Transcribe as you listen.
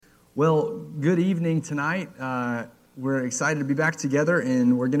Well, good evening tonight. We're excited to be back together,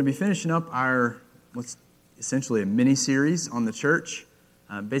 and we're going to be finishing up what's essentially a mini-series on the church.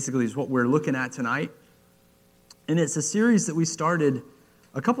 Basically, is what we're looking at tonight. And it's a series that we started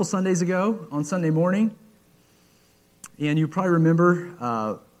a couple Sundays ago on Sunday morning. And you probably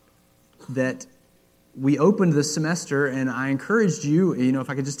remember that we opened the semester, and I encouraged you, if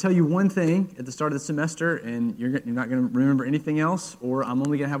I could just tell you one thing at the start of the semester, and you're not going to remember anything else, or I'm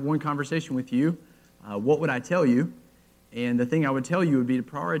only going to have one conversation with you, what would I tell you? And the thing I would tell you would be to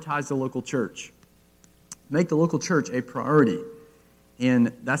prioritize the local church. Make the local church a priority.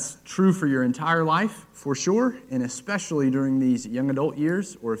 And that's true for your entire life, for sure, and especially during these young adult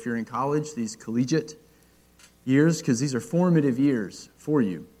years, or if you're in college, these collegiate years, because these are formative years for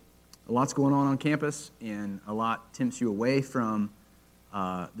you. A lot's going on campus, and a lot tempts you away from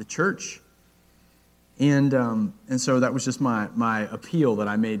the church. And so that was just my appeal that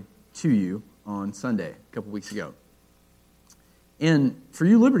I made to you on Sunday a couple weeks ago. And for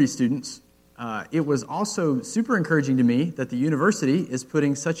you Liberty students, it was also super encouraging to me that the university is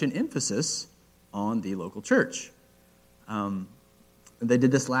putting such an emphasis on the local church. They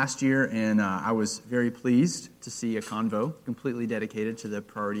did this last year, and I was very pleased to see a convo completely dedicated to the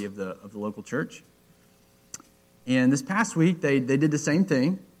priority of the local church. And this past week, they did the same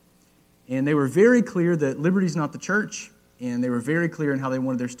thing, and they were very clear that Liberty's not the church, and they were very clear in how they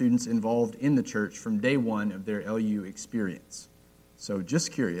wanted their students involved in the church from day one of their LU experience. So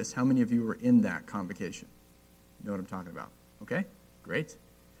just curious, how many of you were in that convocation? You know what I'm talking about? Okay, great.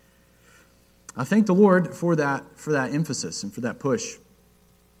 I thank the Lord for that emphasis and for that push.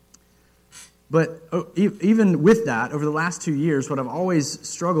 But even with that, over the last 2 years, what I've always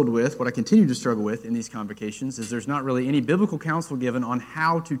struggled with, what I continue to struggle with in these convocations, is there's not really any biblical counsel given on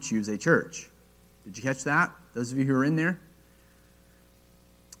how to choose a church. Did you catch that? Those of you who are in there?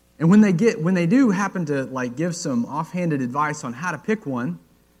 And when they do happen to give some offhanded advice on how to pick one,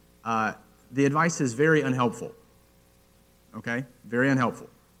 the advice is very unhelpful. Okay? Very unhelpful.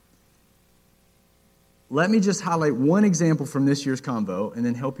 Let me just highlight one example from this year's convo and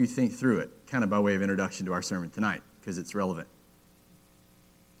then help you think through it, kind of by way of introduction to our sermon tonight, because it's relevant.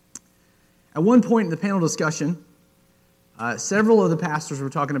 At one point in the panel discussion, several of the pastors were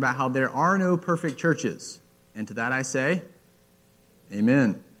talking about how there are no perfect churches. And to that I say,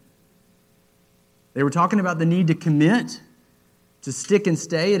 amen. They were talking about the need to commit, to stick and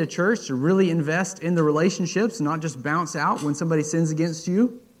stay at a church, to really invest in the relationships, not just bounce out when somebody sins against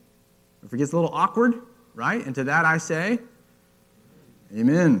you, or if it gets a little awkward. Right? And to that I say,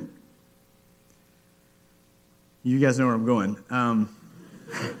 amen. You guys know where I'm going.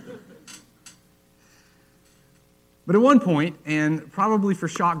 But at one point, and probably for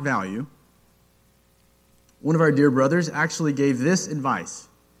shock value, one of our dear brothers actually gave this advice.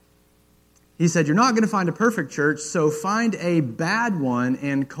 He said, you're not going to find a perfect church, so find a bad one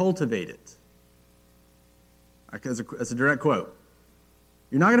and cultivate it. That's a direct quote.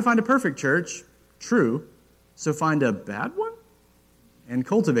 You're not going to find a perfect church. True, so find a bad one and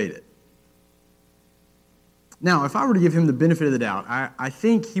cultivate it. Now, if I were to give him the benefit of the doubt, I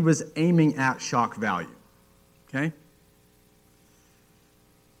think he was aiming at shock value, okay?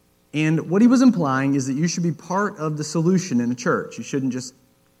 And what he was implying is that you should be part of the solution in a church. You shouldn't just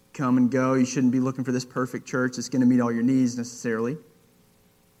come and go. You shouldn't be looking for this perfect church that's going to meet all your needs necessarily.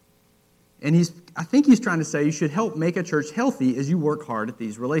 And I think he's trying to say you should help make a church healthy as you work hard at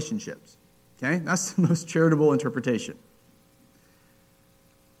these relationships. Okay, that's the most charitable interpretation.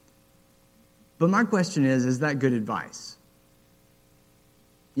 But my question is that good advice?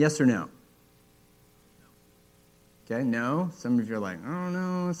 Yes or no? Okay, no. Some of you are like, I don't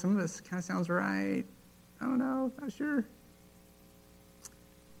know. Some of this kind of sounds right. I don't know. Not sure.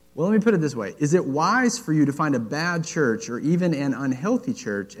 Well, let me put it this way. Is it wise for you to find a bad church or even an unhealthy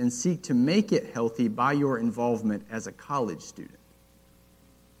church and seek to make it healthy by your involvement as a college student?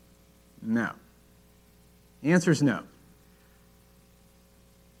 No. The answer is no.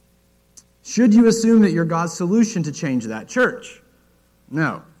 Should you assume that you're God's solution to change that church?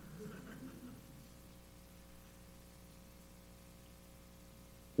 No.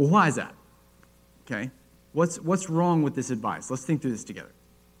 Well, why is that? Okay. What's wrong with this advice? Let's think through this together.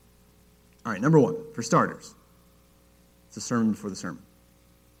 All right, number one, for starters, it's a sermon before the sermon.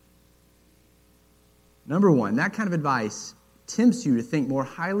 Number one, that kind of advice tempts you to think more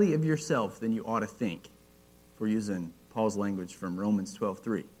highly of yourself than you ought to think. If we're using Paul's language from Romans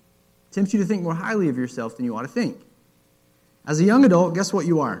 12:3. Tempts you to think more highly of yourself than you ought to think. As a young adult, guess what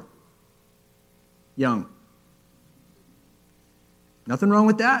you are? Young. Nothing wrong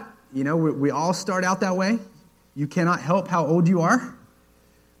with that. We all start out that way. You cannot help how old you are.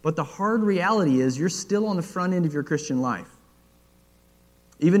 But the hard reality is you're still on the front end of your Christian life.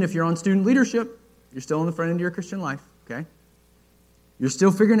 Even if you're on student leadership, you're still on the front end of your Christian life, okay? You're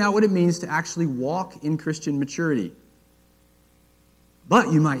still figuring out what it means to actually walk in Christian maturity.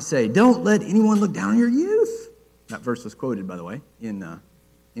 But you might say, don't let anyone look down on your youth. That verse was quoted, by the way, in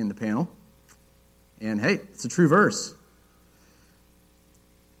the panel. And hey, it's a true verse.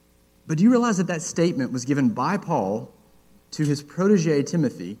 But do you realize that that statement was given by Paul to his protege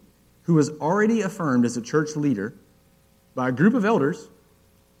Timothy, who was already affirmed as a church leader by a group of elders?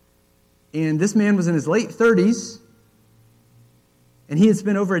 And this man was in his late 30s, and he had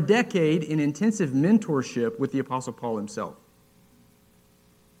spent over a decade in intensive mentorship with the Apostle Paul himself.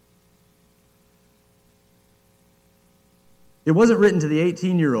 It wasn't written to the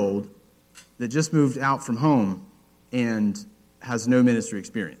 18-year-old that just moved out from home and has no ministry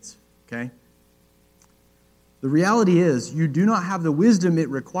experience, okay? The reality is you do not have the wisdom it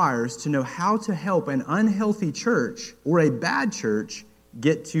requires to know how to help an unhealthy church or a bad church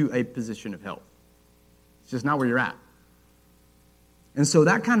get to a position of health. It's just not where you're at. And so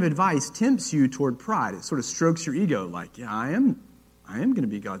that kind of advice tempts you toward pride. It sort of strokes your ego like, yeah, I am going to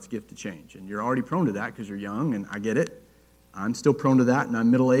be God's gift to change. And you're already prone to that because you're young, and I get it. I'm still prone to that, and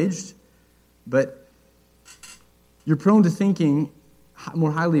I'm middle-aged. But you're prone to thinking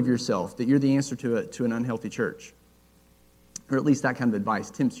more highly of yourself, that you're the answer to an unhealthy church. Or at least that kind of advice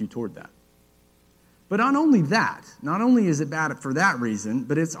tempts you toward that. But not only that, not only is it bad for that reason,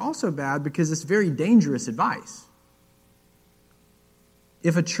 but it's also bad because it's very dangerous advice.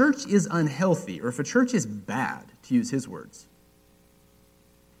 If a church is unhealthy, or if a church is bad, to use his words,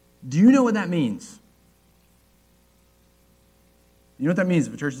 do you know what that means? You know what that means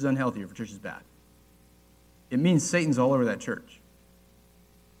if a church is unhealthy or if a church is bad? It means Satan's all over that church.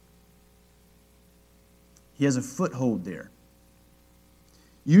 He has a foothold there.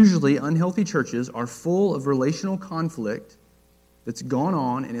 Usually, unhealthy churches are full of relational conflict that's gone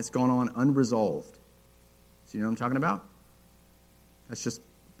on, and it's gone on unresolved. So you know what I'm talking about? That's just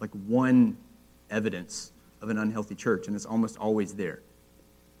like one evidence of an unhealthy church, and it's almost always there.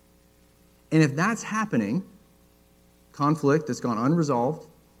 And if that's happening, conflict that's gone unresolved,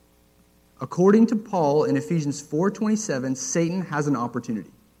 according to Paul in Ephesians 4:27, Satan has an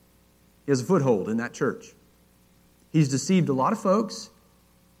opportunity. He has a foothold in that church. He's deceived a lot of folks,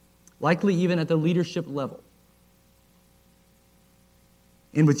 likely even at the leadership level.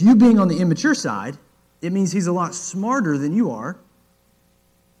 And with you being on the immature side, it means he's a lot smarter than you are.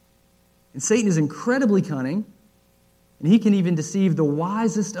 And Satan is incredibly cunning, and he can even deceive the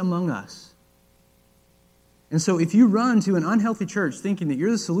wisest among us. And so if you run to an unhealthy church thinking that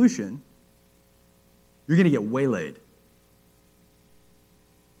you're the solution, you're going to get waylaid.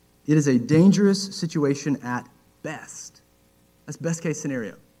 It is a dangerous situation at best. That's best case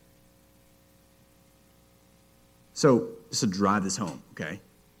scenario. So, just to drive this home, okay?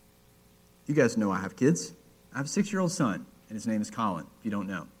 You guys know I have kids. I have a 6-year-old son, and his name is Colin, if you don't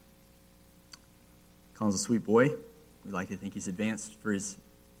know. Colin's a sweet boy. We like to think he's advanced for his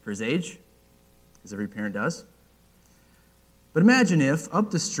age, as every parent does. But imagine if, up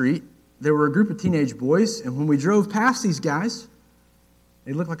the street, there were a group of teenage boys, and when we drove past these guys,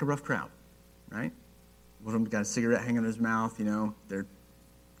 they looked like a rough crowd, right? One of them got a cigarette hanging in his mouth, you know. They're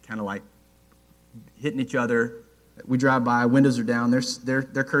kind of like hitting each other. We drive by, windows are down,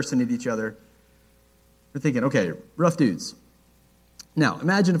 they're cursing at each other. We're thinking, okay, rough dudes. Now,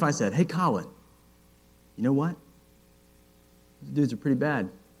 imagine if I said, hey, Colin, you know what? These dudes are pretty bad.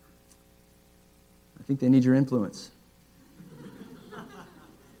 I think they need your influence.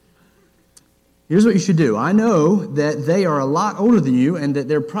 Here's what you should do. I know that they are a lot older than you and that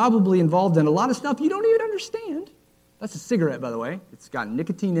they're probably involved in a lot of stuff you don't even understand. That's a cigarette, by the way. It's got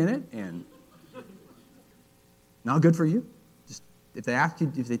nicotine in it and not good for you. Just if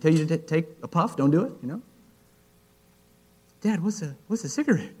they tell you to take a puff, don't do it, you know. Dad, what's a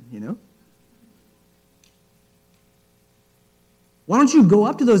cigarette, you know? Why don't you go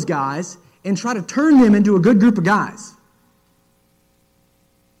up to those guys and try to turn them into a good group of guys?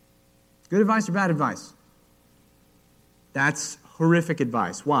 Good advice or bad advice? That's horrific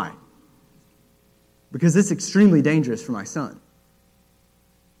advice. Why? Because it's extremely dangerous for my son.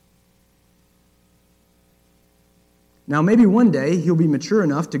 Now, maybe one day he'll be mature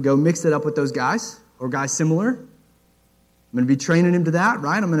enough to go mix it up with those guys or guys similar. I'm going to be training him to that,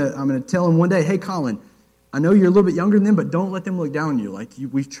 right? I'm going to tell him one day, hey, Colin, I know you're a little bit younger than them, but don't let them look down on you. Like,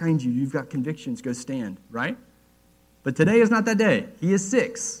 we've trained you. You've got convictions. Go stand, right? But today is not that day. He is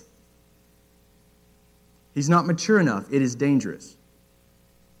 6. He's not mature enough. It is dangerous.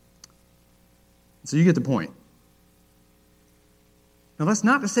 So you get the point. Now, that's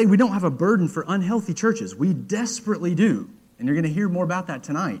not to say we don't have a burden for unhealthy churches. We desperately do, and you're going to hear more about that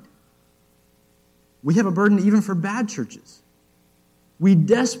tonight. We have a burden even for bad churches. We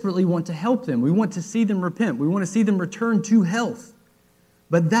desperately want to help them. We want to see them repent. We want to see them return to health.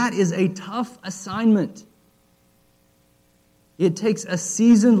 But that is a tough assignment. It takes a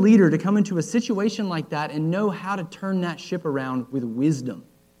seasoned leader to come into a situation like that and know how to turn that ship around with wisdom.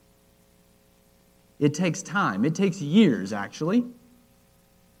 It takes time. It takes years, actually.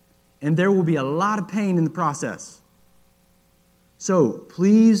 And there will be a lot of pain in the process. So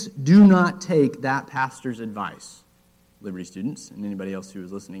please do not take that pastor's advice, Liberty students and anybody else who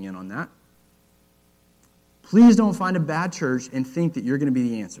is listening in on that. Please don't find a bad church and think that you're going to be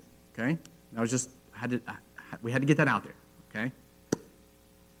the answer, okay? We had to get that out there, okay?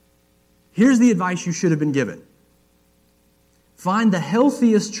 Here's the advice you should have been given. Find the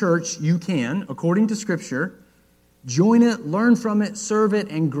healthiest church you can, according to Scripture. Join it, learn from it, serve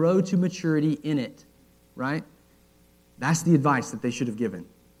it, and grow to maturity in it, right? That's the advice that they should have given.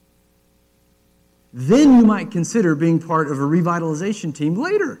 Then you might consider being part of a revitalization team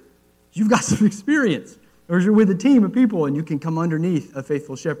later. You've got some experience. Or you're with a team of people and you can come underneath a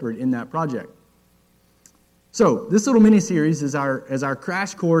faithful shepherd in that project. So this little mini-series is our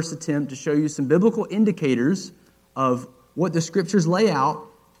crash course attempt to show you some biblical indicators of what the Scriptures lay out.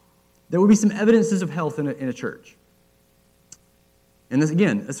 There will be some evidences of health in a church. And this,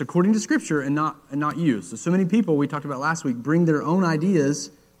 again, it's according to Scripture and not you. So many people, we talked about last week, bring their own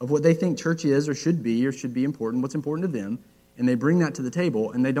ideas of what they think church is or should be important, what's important to them, and they bring that to the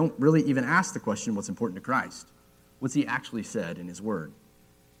table, and they don't really even ask the question, what's important to Christ? What's He actually said in His Word?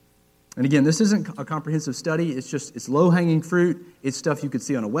 And again, this isn't a comprehensive study. It's low-hanging fruit. It's stuff you could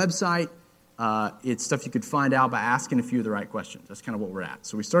see on a website. It's stuff you could find out by asking a few of the right questions. That's kind of what we're at.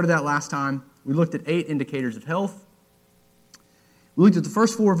 So we started that last time. We looked at 8 indicators of health. We looked at the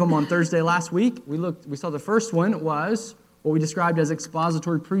first 4 of them on Thursday last week. We saw the first one was what we described as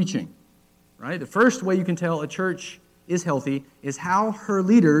expository preaching. Right? The first way you can tell a church is healthy is how her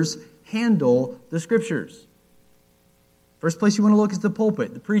leaders handle the Scriptures. First place you want to look is the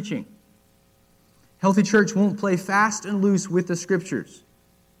pulpit, the preaching. Healthy church won't play fast and loose with the Scriptures.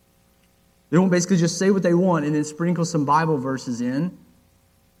 They won't basically just say what they want and then sprinkle some Bible verses in.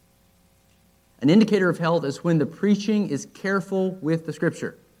 An indicator of health is when the preaching is careful with the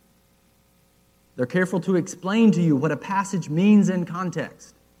Scripture. They're careful to explain to you what a passage means in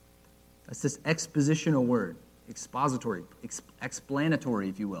context. That's this expositional word, expository, explanatory,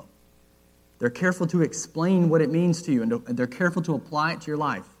 if you will. They're careful to explain what it means to you, and they're careful to apply it to your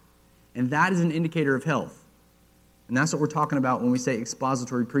life. And that is an indicator of health. And that's what we're talking about when we say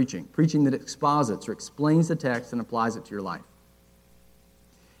expository preaching. Preaching that exposits or explains the text and applies it to your life.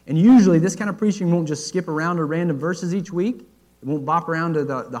 And usually this kind of preaching won't just skip around to random verses each week. It won't bop around to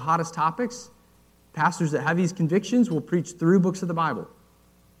the hottest topics. Pastors that have these convictions will preach through books of the Bible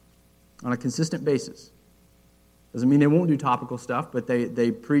on a consistent basis. Doesn't mean they won't do topical stuff, but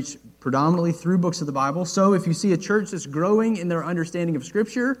they preach predominantly through books of the Bible. So if you see a church that's growing in their understanding of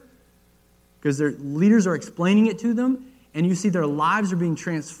Scripture, because their leaders are explaining it to them, and you see their lives are being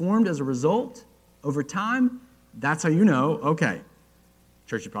transformed as a result over time, that's how you know, okay,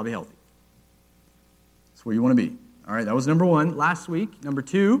 church is probably healthy. That's where you want to be. All right, that was number 1 last week. Number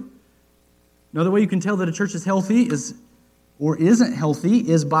 2, another way you can tell that a church is healthy or isn't healthy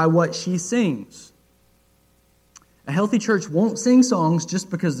is by what she sings. A healthy church won't sing songs just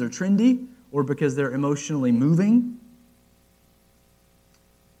because they're trendy or because they're emotionally moving.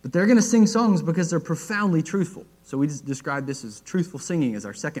 But they're going to sing songs because they're profoundly truthful. So we just described this as truthful singing as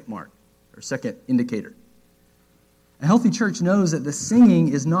our second mark, our second indicator. A healthy church knows that the singing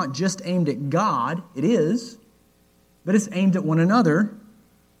is not just aimed at God, it is, but it's aimed at one another.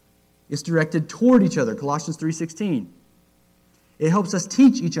 It's directed toward each other, Colossians 3:16. It helps us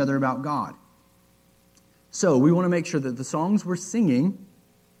teach each other about God. So we want to make sure that the songs we're singing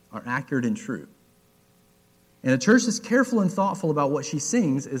are accurate and true. And a church that's careful and thoughtful about what she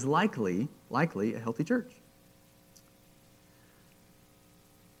sings is likely a healthy church.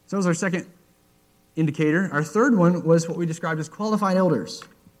 So that was our second indicator. Our third one was what we described as qualified elders.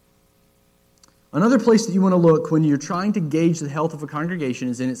 Another place that you want to look when you're trying to gauge the health of a congregation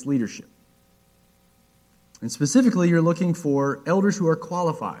is in its leadership. And specifically, you're looking for elders who are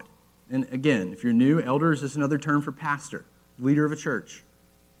qualified. And again, if you're new, elder is just another term for pastor, leader of a church.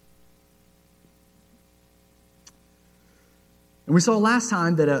 And we saw last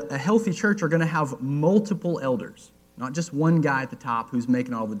time that a healthy church are going to have multiple elders, not just one guy at the top who's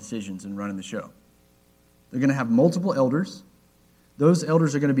making all the decisions and running the show. They're going to have multiple elders. Those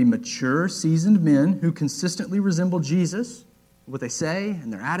elders are going to be mature, seasoned men who consistently resemble Jesus, what they say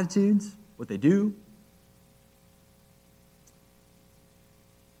and their attitudes, what they do.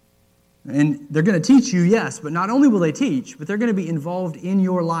 And they're going to teach you, yes, but not only will they teach, but they're going to be involved in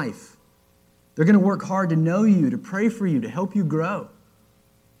your life. They're going to work hard to know you, to pray for you, to help you grow.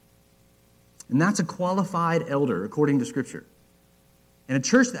 And that's a qualified elder, according to Scripture. And a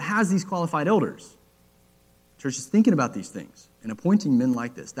church that has these qualified elders, church is thinking about these things and appointing men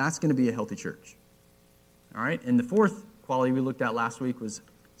like this, that's going to be a healthy church. All right? And the fourth quality we looked at last week was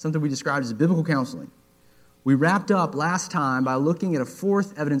something we described as biblical counseling. We wrapped up last time by looking at a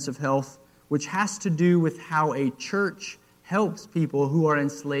fourth evidence of health, which has to do with how a church helps people who are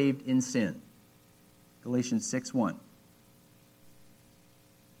enslaved in sin. Galatians 6:1.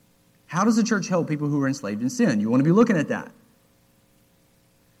 How does the church help people who are enslaved in sin? You want to be looking at that.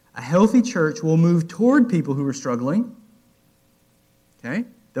 A healthy church will move toward people who are struggling. Okay?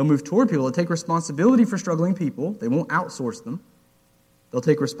 They'll move toward people. They'll take responsibility for struggling people. They won't outsource them. They'll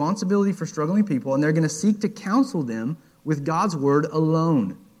take responsibility for struggling people, and they're going to seek to counsel them with God's word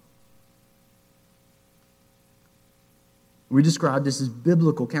alone. We described this as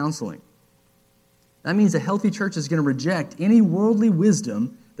biblical counseling. That means a healthy church is going to reject any worldly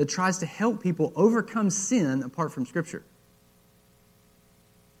wisdom that tries to help people overcome sin apart from Scripture.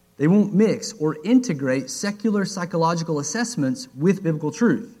 They won't mix or integrate secular psychological assessments with biblical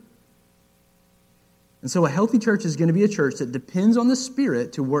truth. And so a healthy church is going to be a church that depends on the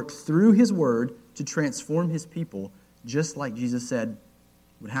Spirit to work through His Word to transform His people, just like Jesus said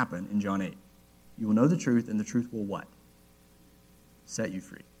would happen in John 8. You will know the truth, and the truth will what? Set you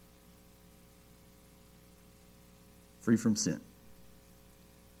free. Free from sin.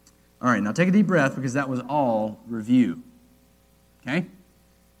 All right, now take a deep breath because that was all review. Okay?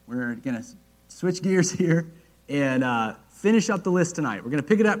 We're going to switch gears here and finish up the list tonight. We're going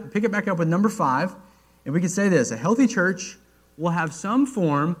to pick it back up with number 5. And we can say this: a healthy church will have some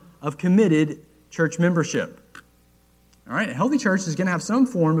form of committed church membership. All right, a healthy church is going to have some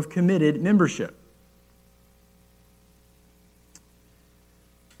form of committed membership.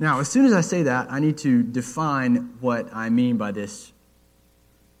 Now, as soon as I say that, I need to define what I mean by this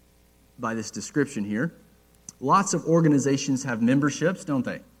description here. Lots of organizations have memberships, don't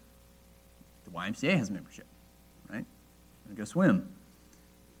they? The YMCA has membership, right? Go swim.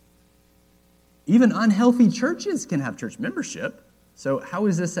 Even unhealthy churches can have church membership. So how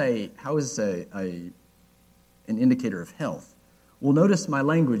is this an indicator of health? Well, notice my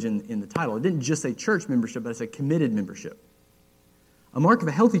language in the title. It didn't just say church membership, but it said committed membership. A mark of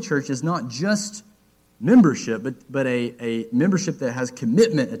a healthy church is not just membership, but a membership that has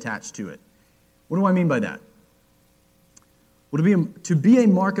commitment attached to it. What do I mean by that? Well, to be a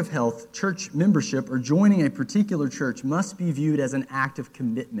mark of health, church membership or joining a particular church must be viewed as an act of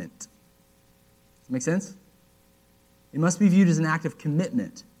commitment. Make sense? It must be viewed as an act of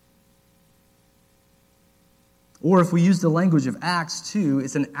commitment. Or if we use the language of Acts 2,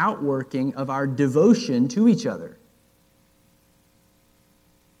 it's an outworking of our devotion to each other.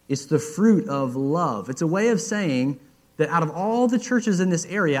 It's the fruit of love. It's a way of saying that out of all the churches in this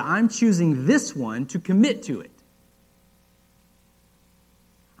area, I'm choosing this one to commit to it.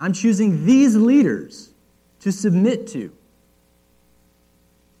 I'm choosing these leaders to submit to.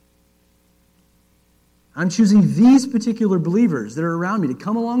 I'm choosing these particular believers that are around me to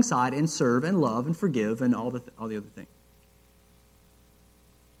come alongside and serve and love and forgive and all the other things.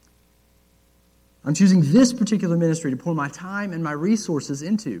 I'm choosing this particular ministry to pour my time and my resources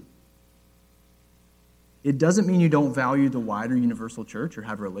into. It doesn't mean you don't value the wider universal church or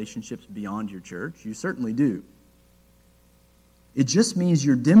have relationships beyond your church. You certainly do. It just means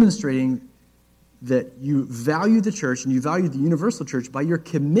you're demonstrating that you value the church and you value the universal church by your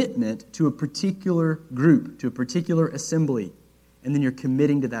commitment to a particular group, to a particular assembly, and then you're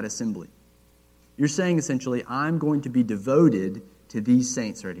committing to that assembly. You're saying essentially, I'm going to be devoted to these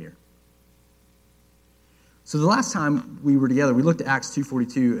saints right here. So the last time we were together, we looked at Acts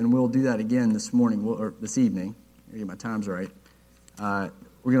 2:42, and we'll do that again this morning, or this evening. I get my times right.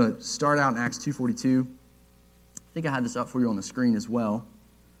 We're going to start out in Acts 2:42. I think I had this up for you on the screen as well.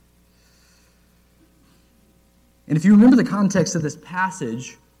 And if you remember the context of this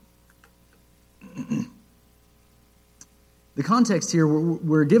passage, the context here,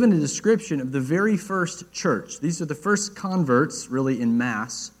 we're given a description of the very first church. These are the first converts, really, in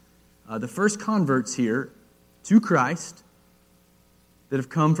mass. The first converts here to Christ that have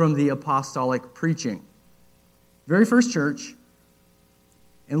come from the apostolic preaching. Very first church.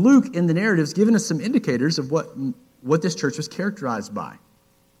 And Luke, in the narrative, has given us some indicators of what this church was characterized by.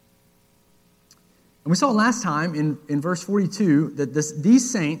 And we saw last time in verse 42 that these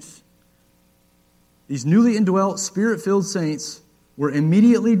saints, these newly indwelt, Spirit-filled saints, were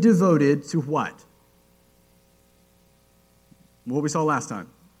immediately devoted to what? What we saw last time.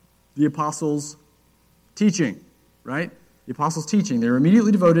 The apostles' teaching, right? The apostles' teaching. They were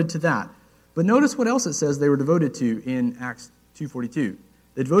immediately devoted to that. But notice what else it says they were devoted to in Acts 2:42.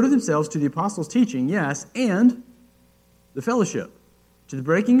 They devoted themselves to the apostles' teaching, yes, and the fellowship, to the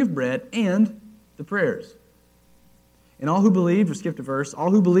breaking of bread and the prayers. And all who believed, we skipped a verse,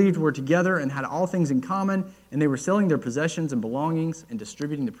 all who believed were together and had all things in common, and they were selling their possessions and belongings and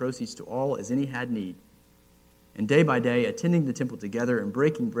distributing the proceeds to all as any had need. And day by day, attending the temple together and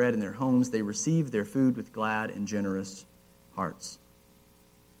breaking bread in their homes, they received their food with glad and generous hearts.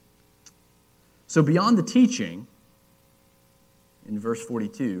 So beyond the teaching, in verse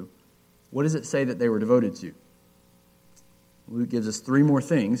 42, what does it say that they were devoted to? Luke gives us three more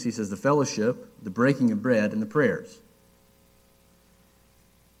things. He says the fellowship, the breaking of bread, and the prayers.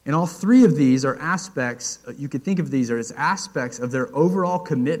 And all three of these are aspects, you could think of these as aspects of their overall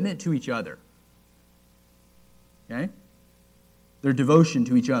commitment to each other. Okay? Their devotion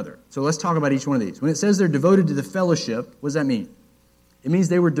to each other. So let's talk about each one of these. When it says they're devoted to the fellowship, what does that mean? It means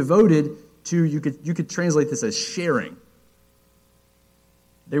they were devoted to, you could translate this as sharing.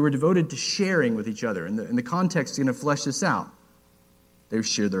 They were devoted to sharing with each other. And the context is going to flesh this out. They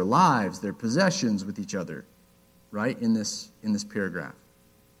share their lives, their possessions with each other, right, in this paragraph.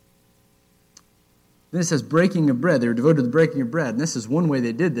 Then it says breaking of bread. They were devoted to the breaking of bread. And this is one way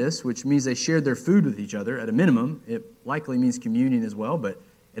they did this, which means they shared their food with each other. At a minimum, it likely means communion as well, but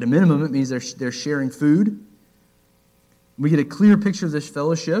at a minimum, it means they're sharing food. We get a clear picture of this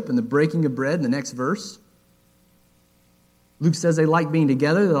fellowship and the breaking of bread in the next verse. Luke says they like being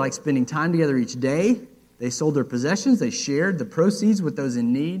together. They like spending time together each day. They sold their possessions. They shared the proceeds with those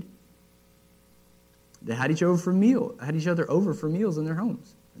in need. They had each other over for meals in their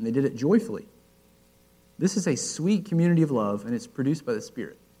homes, and they did it joyfully. This is a sweet community of love, and it's produced by the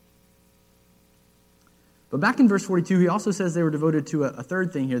Spirit. But back in verse 42, he also says they were devoted to a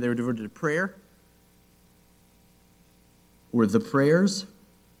third thing here. They were devoted to prayer, or the prayers.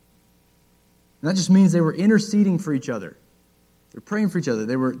 And that just means they were interceding for each other. They're praying for each other.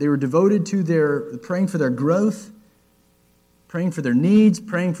 They were devoted to their praying for their growth, praying for their needs,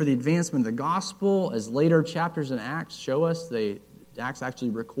 praying for the advancement of the gospel. As later chapters in Acts show us, Acts actually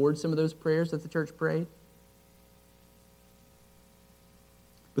records some of those prayers that the church prayed.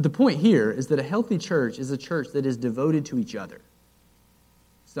 But the point here is that a healthy church is a church that is devoted to each other.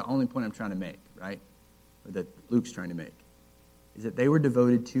 It's the only point I'm trying to make, right? Or that Luke's trying to make, is that they were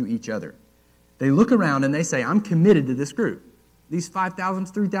devoted to each other. They look around and they say, I'm committed to this group. These 5,000,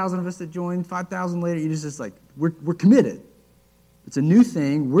 3,000 of us that joined, 5,000 later, you're just like, we're committed. It's a new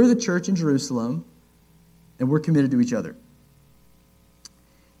thing. We're the church in Jerusalem, and we're committed to each other.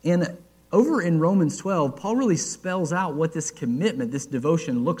 And over in Romans 12, Paul really spells out what this commitment, this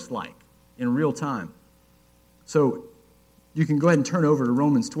devotion looks like in real time. So you can go ahead and turn over to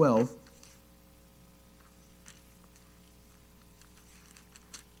Romans 12.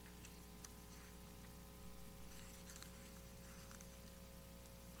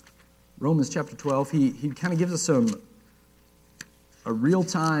 Romans chapter 12, he kind of gives us a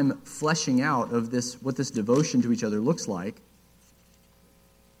real-time fleshing out of what this devotion to each other looks like.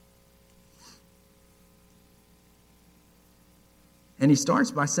 And he starts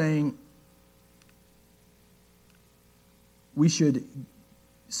by saying we should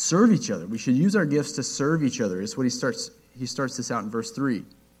serve each other. We should use our gifts to serve each other. It's what he starts this out in verse 3.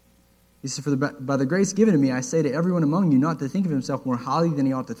 He says, by the grace given to me, I say to everyone among you not to think of himself more highly than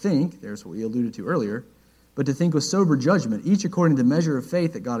he ought to think. There's what we alluded to earlier. But to think with sober judgment, each according to the measure of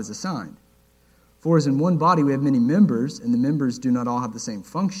faith that God has assigned. For as in one body we have many members, and the members do not all have the same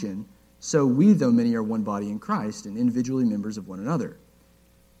function, so we, though many, are one body in Christ, and individually members of one another.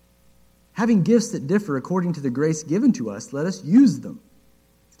 Having gifts that differ according to the grace given to us, let us use them.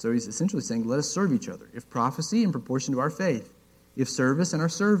 So he's essentially saying, let us serve each other. If prophecy, in proportion to our faith. If service, in our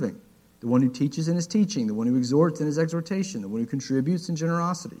serving. The one who teaches in his teaching. The one who exhorts in his exhortation. The one who contributes in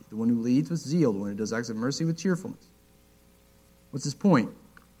generosity. The one who leads with zeal. The one who does acts of mercy with cheerfulness. What's his point?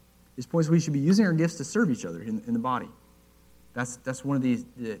 His point is we should be using our gifts to serve each other in the body. That's one of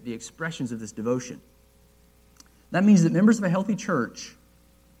the expressions of this devotion. That means that members of a healthy church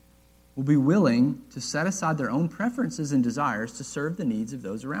will be willing to set aside their own preferences and desires to serve the needs of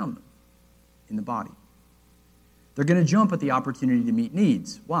those around them in the body. They're going to jump at the opportunity to meet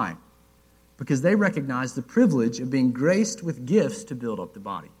needs. Why? Because they recognize the privilege of being graced with gifts to build up the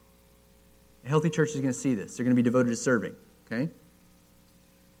body. A healthy church is going to see this. They're going to be devoted to serving. Okay?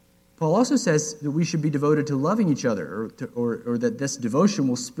 Paul also says that we should be devoted to loving each other, or that this devotion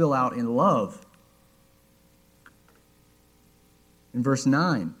will spill out in love. In verse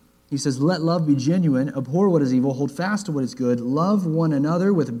 9, he says, let love be genuine, abhor what is evil, hold fast to what is good, love one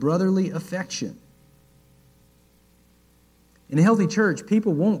another with brotherly affection. In a healthy church,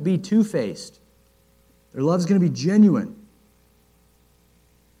 people won't be two-faced. Their love's going to be genuine.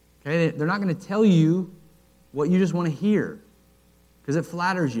 Okay? They're not going to tell you what you just want to hear because it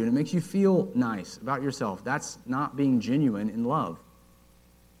flatters you and it makes you feel nice about yourself. That's not being genuine in love.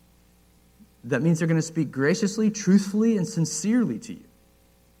 That means they're going to speak graciously, truthfully, and sincerely to you.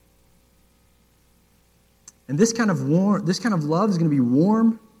 And this kind of love is going to be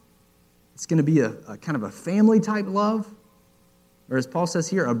warm. It's going to be a kind of a family type love, or as Paul says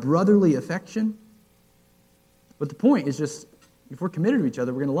here, a brotherly affection. But the point is just, if we're committed to each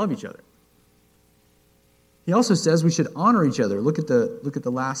other, we're going to love each other. He also says we should honor each other. Look at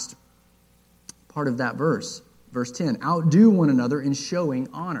the last part of that verse, verse 10. Outdo one another in showing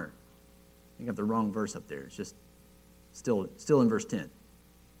honor. I think I have the wrong verse up there. It's just still in verse 10.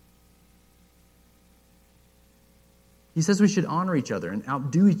 He says we should honor each other and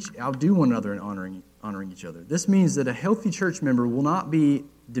outdo one another in honoring each other. This means that a healthy church member will not be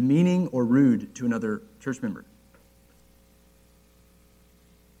demeaning or rude to another church member.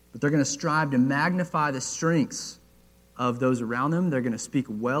 But they're going to strive to magnify the strengths of those around them. They're going to speak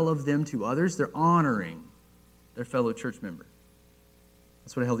well of them to others. They're honoring their fellow church member.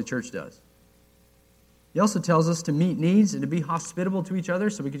 That's what a healthy church does. He also tells us to meet needs and to be hospitable to each other.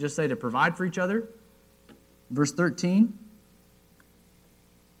 So we could just say to provide for each other. Verse 13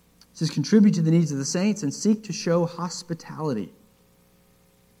 says, contribute to the needs of the saints and seek to show hospitality.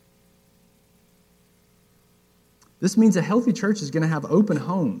 This means a healthy church is going to have open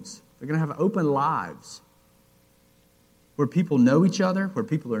homes. They're going to have open lives where people know each other, where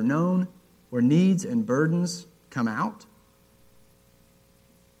people are known, where needs and burdens come out.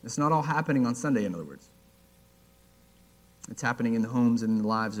 It's not all happening on Sunday, in other words. It's happening in the homes and in the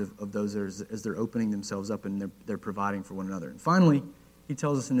lives of those as they're opening themselves up and they're providing for one another. And finally, he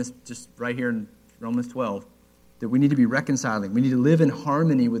tells us in this, just right here in Romans 12, that we need to be reconciling. We need to live in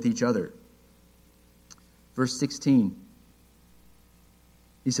harmony with each other. Verse 16,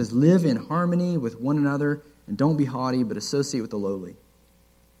 he says, live in harmony with one another and don't be haughty, but associate with the lowly.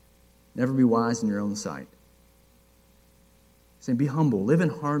 Never be wise in your own sight. He's saying, be humble, live in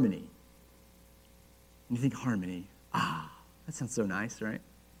harmony. And you think harmony, that sounds so nice, right?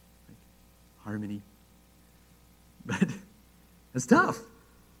 Like, harmony. But it's tough.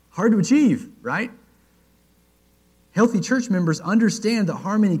 Hard to achieve, right? Healthy church members understand that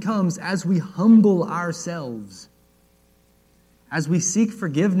harmony comes as we humble ourselves, as we seek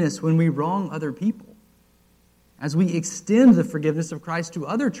forgiveness when we wrong other people, as we extend the forgiveness of Christ to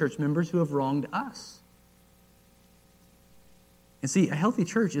other church members who have wronged us. And see, a healthy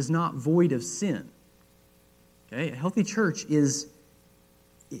church is not void of sin. Okay? A healthy church it's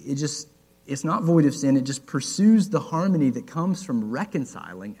not void of sin. It just pursues the harmony that comes from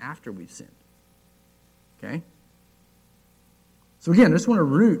reconciling after we've sinned. Okay? So again, I just want to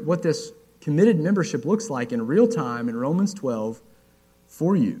root what this committed membership looks like in real time in Romans 12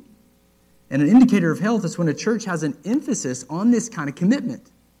 for you. And an indicator of health is when a church has an emphasis on this kind of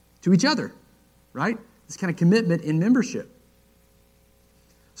commitment to each other, right? This kind of commitment in membership.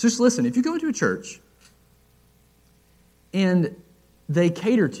 So just listen, if you go into a church and they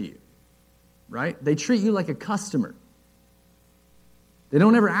cater to you, right? They treat you like a customer. They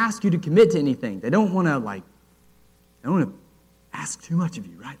don't ever ask you to commit to anything. They don't want to ask too much of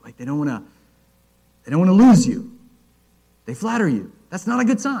you, right? Like they don't want to lose you. They flatter you. That's not a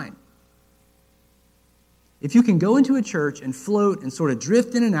good sign. If you can go into a church and float and sort of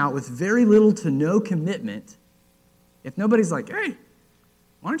drift in and out with very little to no commitment, if nobody's like, hey,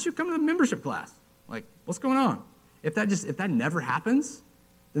 why don't you come to the membership class? Like, what's going on? If that never happens,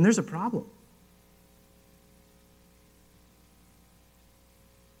 then there's a problem.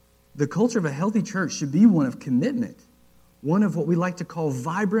 The culture of a healthy church should be one of commitment, one of what we like to call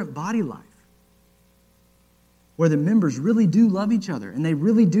vibrant body life, where the members really do love each other and they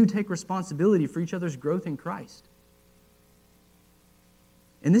really do take responsibility for each other's growth in Christ.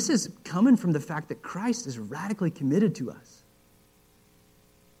 And this is coming from the fact that Christ is radically committed to us.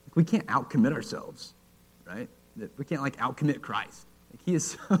 We can't out-commit ourselves, right? We can't out-commit Christ. He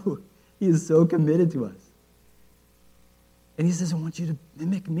is so committed to us. And he says, I want you to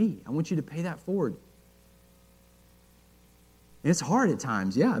mimic me. I want you to pay that forward. And it's hard at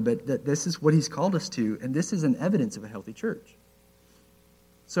times, yeah, but this is what he's called us to, and this is an evidence of a healthy church.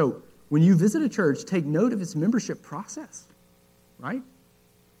 So when you visit a church, take note of its membership process, right?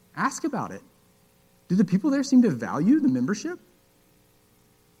 Ask about it. Do the people there seem to value the membership?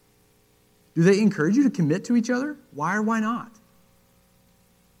 Do they encourage you to commit to each other? Why or why not?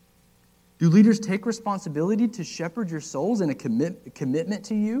 Do leaders take responsibility to shepherd your souls and a commitment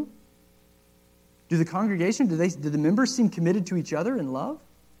to you? Do the congregation, do the members seem committed to each other in love?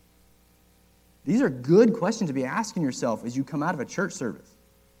 These are good questions to be asking yourself as you come out of a church service.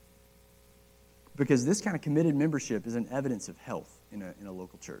 Because this kind of committed membership is an evidence of health in a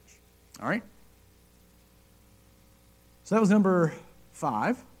local church. All right? So that was number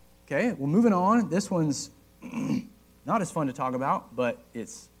 5. Okay, well, moving on. This one's not as fun to talk about, but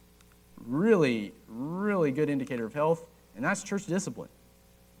it's really, really good indicator of health, and that's church discipline.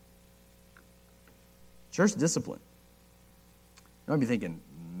 Church discipline. You might be thinking,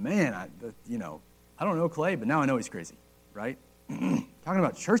 man, I don't know Clay, but now I know he's crazy, right? Talking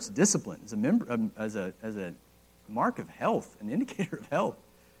about church discipline as a mark of health, an indicator of health.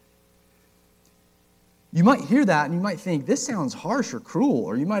 You might hear that and you might think, this sounds harsh or cruel,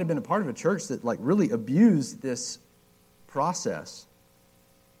 or you might have been a part of a church that really abused this process.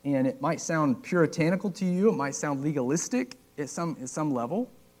 And it might sound puritanical to you, it might sound legalistic at some level.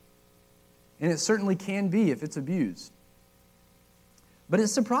 And it certainly can be if it's abused. But it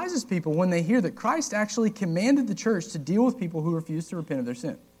surprises people when they hear that Christ actually commanded the church to deal with people who refuse to repent of their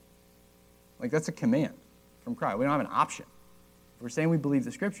sin. That's a command from Christ. We don't have an option. If we're saying we believe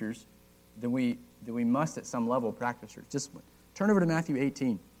the Scriptures, then we must at some level practice church discipline. Turn over to Matthew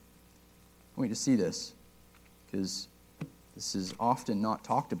 18. I want you to see this, because this is often not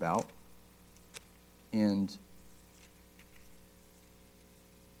talked about. And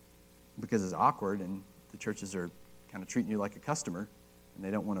because it's awkward and the churches are kind of treating you like a customer, and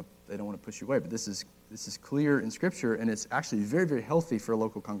they don't want to push you away. But this is clear in Scripture, and it's actually very, very healthy for a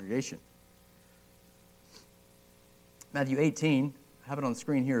local congregation. Matthew 18, I have it on the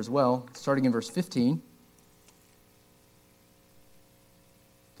screen here as well, starting in verse 15.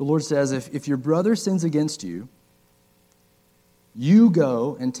 The Lord says, if your brother sins against you, you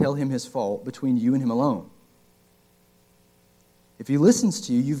go and tell him his fault between you and him alone. If he listens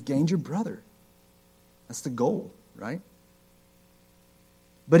to you, you've gained your brother. That's the goal, right?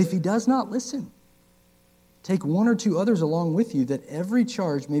 But if he does not listen, take 1 or 2 others along with you, that every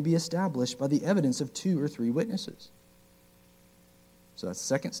charge may be established by the evidence of 2 or 3 witnesses. So that's the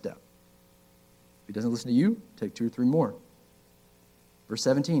second step. If he doesn't listen to you, take 2 or 3 more. Verse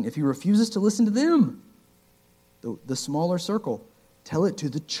 17, if he refuses to listen to them, the smaller circle, tell it to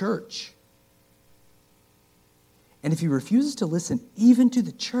the church. And if he refuses to listen even to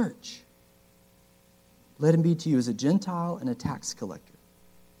the church, let him be to you as a Gentile and a tax collector.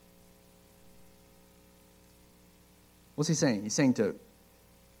 What's he saying? He's saying to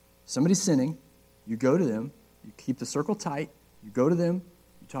somebody's sinning, you go to them, you keep the circle tight, you go to them,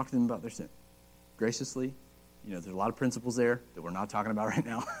 you talk to them about their sin. Graciously, there's a lot of principles there that we're not talking about right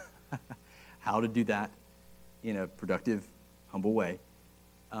now. How to do that in a productive, humble way.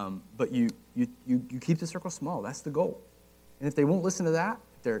 But you keep the circle small. That's the goal. And if they won't listen to that,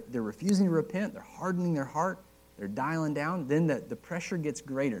 they're refusing to repent, they're hardening their heart, they're dialing down, then the pressure gets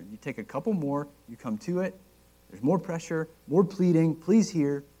greater. You take a couple more, you come to it, there's more pressure, more pleading, please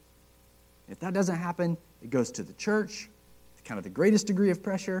hear. If that doesn't happen, it goes to the church, kind of the greatest degree of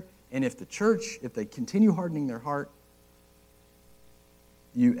pressure. And if they continue hardening their heart,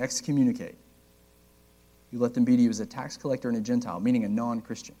 you excommunicate. You let them be to you as a tax collector and a Gentile, meaning a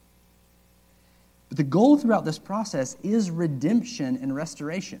non-Christian. But the goal throughout this process is redemption and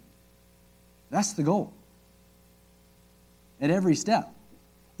restoration. That's the goal. At every step,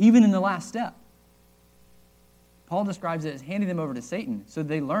 even in the last step. Paul describes it as handing them over to Satan so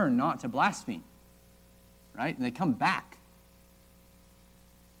they learn not to blaspheme. Right? And they come back.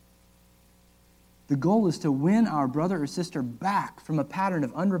 The goal is to win our brother or sister back from a pattern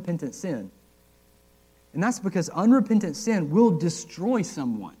of unrepentant sin. And that's because unrepentant sin will destroy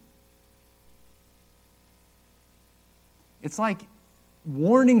someone. It's like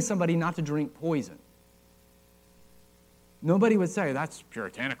warning somebody not to drink poison. Nobody would say, that's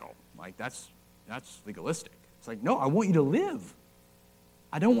puritanical. That's legalistic. It's like, no, I want you to live.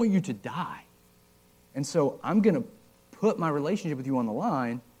 I don't want you to die. And so I'm going to put my relationship with you on the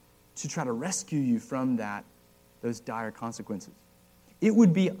line to try to rescue you from those dire consequences. It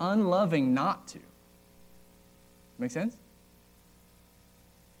would be unloving not to. Make sense?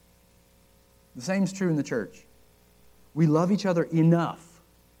 The same is true in the church. We love each other enough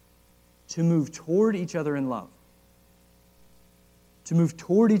to move toward each other in love, to move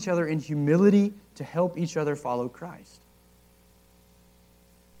toward each other in humility, to help each other follow Christ.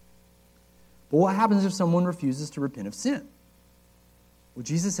 But what happens if someone refuses to repent of sin? Well,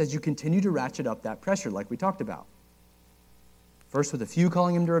 Jesus says you continue to ratchet up that pressure like we talked about. First with a few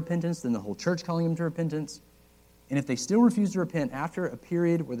calling him to repentance, then the whole church calling him to repentance. And if they still refuse to repent after a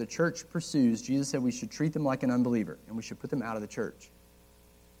period where the church pursues, Jesus said we should treat them like an unbeliever and we should put them out of the church.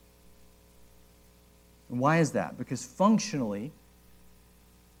 And why is that? Because functionally,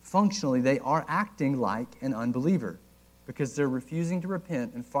 they are acting like an unbeliever because they're refusing to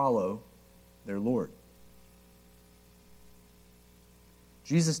repent and follow their Lord.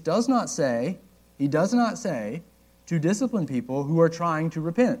 Jesus does not say to discipline people who are trying to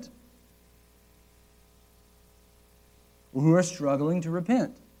repent or who are struggling to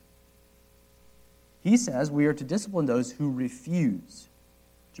repent. He says we are to discipline those who refuse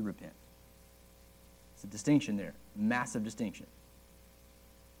to repent. It's a distinction there, massive distinction.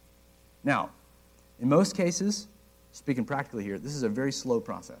 Now, in most cases, speaking practically here, this is a very slow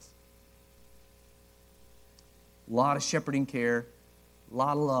process. A lot of shepherding care, a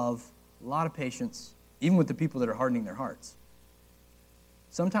lot of love, a lot of patience, even with the people that are hardening their hearts.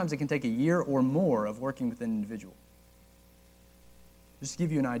 Sometimes it can take a year or more of working with an individual. Just to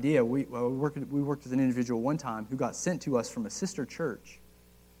give you an idea, we worked with an individual one time who got sent to us from a sister church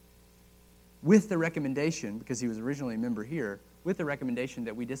with the recommendation, because he was originally a member here, with the recommendation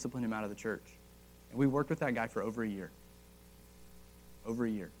that we discipline him out of the church. And we worked with that guy for over a year. Over a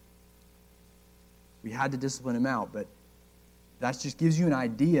year. We had to discipline him out, but that just gives you an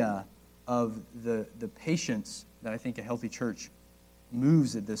idea of the patience that I think a healthy church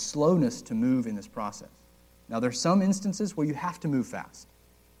moves, the slowness to move in this process. Now, there are some instances where you have to move fast.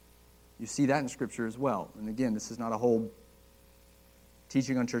 You see that in Scripture as well. And again, this is not a whole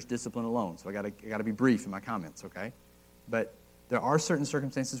teaching on church discipline alone, so I got to be brief in my comments, okay? But there are certain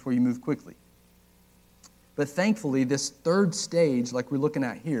circumstances where you move quickly. But thankfully, this third stage, like we're looking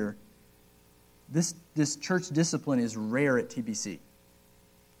at here, this church discipline is rare at TBC.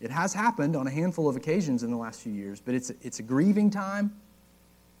 It has happened on a handful of occasions in the last few years, but it's a grieving time.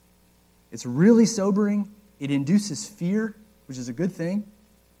 It's really sobering. It induces fear, which is a good thing.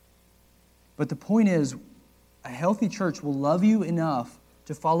 But the point is, a healthy church will love you enough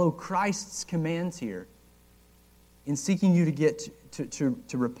to follow Christ's commands here in seeking you to get to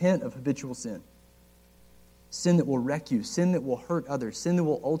repent of habitual sin. Sin that will wreck you, sin that will hurt others, sin that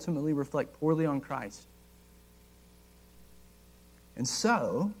will ultimately reflect poorly on Christ. And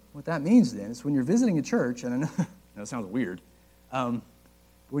so, what that means then is when you're visiting a church, and I know it sounds weird, when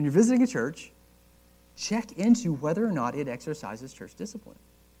you're visiting a church, check into whether or not it exercises church discipline.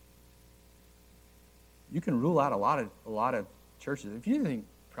 You can rule out a lot of churches. If you think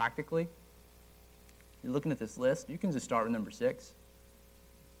practically, you're looking at this list, you can just start with number 6.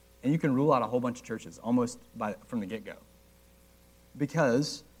 And you can rule out a whole bunch of churches almost from the get-go.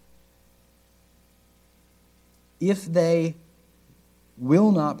 Because if they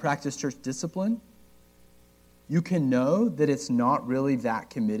will not practice church discipline, you can know that it's not really that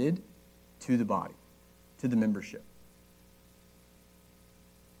committed to the body, to the membership.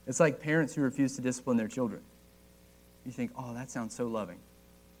 It's like parents who refuse to discipline their children. You think, oh, that sounds so loving,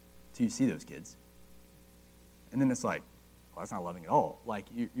 till you see those kids. And then it's like, well, that's not loving at all. Like,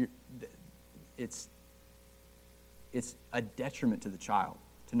 it's a detriment to the child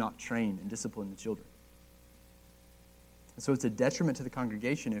to not train and discipline the children. And so it's a detriment to the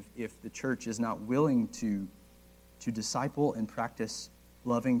congregation if the church is not willing to disciple and practice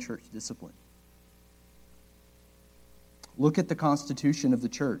loving church discipline. Look at the constitution of the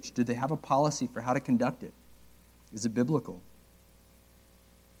church. Do they have a policy for how to conduct it? Is it biblical?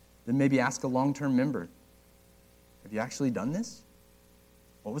 Then maybe ask a long-term member, have you actually done this?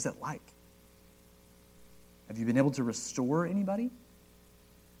 What was it like? Have you been able to restore anybody?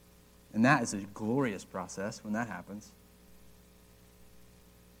 And that is a glorious process when that happens.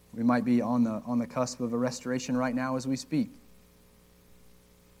 We might be on the cusp of a restoration right now as we speak.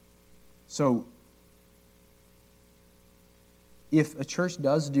 So, if a church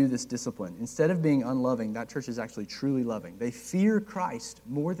does do this discipline, instead of being unloving, that church is actually truly loving. They fear Christ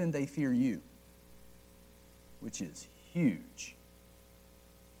more than they fear you, which is huge.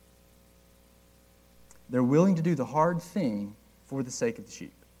 They're willing to do the hard thing for the sake of the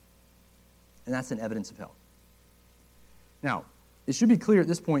sheep. And that's an evidence of health. Now, it should be clear at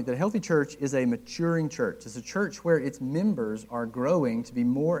this point that a healthy church is a maturing church. It's a church where its members are growing to be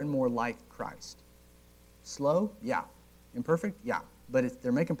more and more like Christ. Slow? Yeah. Imperfect? Yeah. But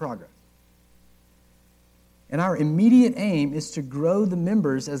they're making progress. And our immediate aim is to grow the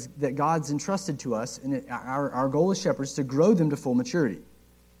members that God's entrusted to us, and our goal as shepherds is to grow them to full maturity.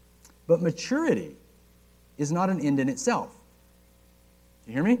 But maturity is not an end in itself.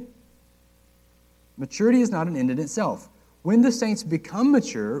 Do you hear me? Maturity is not an end in itself. When the saints become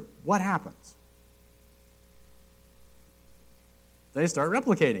mature, what happens? They start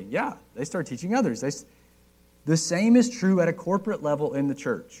replicating. Yeah, they start teaching others. The same is true at a corporate level in the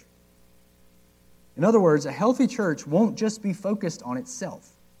church. In other words, a healthy church won't just be focused on itself.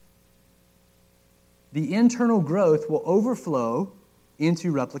 The internal growth will overflow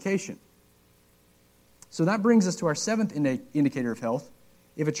into replication. So that brings us to our seventh indicator of health.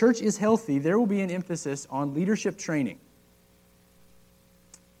 If a church is healthy, there will be an emphasis on leadership training.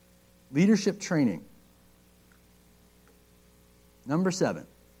 Leadership training. Number 7.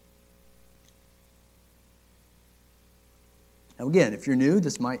 Now again, if you're new,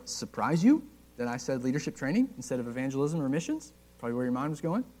 this might surprise you that I said leadership training instead of evangelism or missions. Probably where your mind was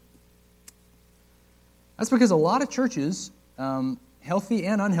going. That's because a lot of churches, healthy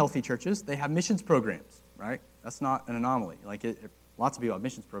and unhealthy churches, they have missions programs, right? That's not an anomaly. Lots of people have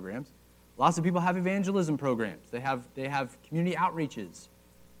missions programs. Lots of people have evangelism programs. They have community outreaches.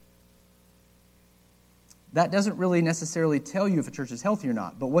 That doesn't really necessarily tell you if a church is healthy or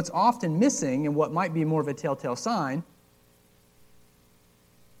not. But what's often missing, and what might be more of a telltale sign,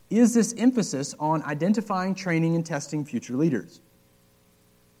 is this emphasis on identifying, training, and testing future leaders.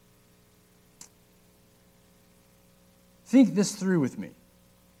 Think this through with me.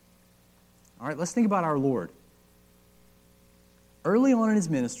 All right, let's think about our Lord. Early on in his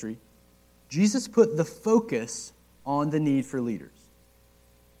ministry, Jesus put the focus on the need for leaders.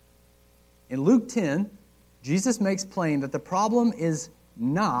 In Luke 10, Jesus makes plain that the problem is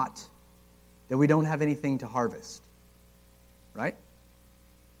not that we don't have anything to harvest. Right?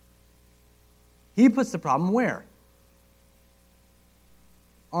 He puts the problem where?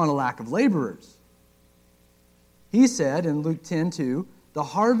 On a lack of laborers. He said in Luke 10:2, "The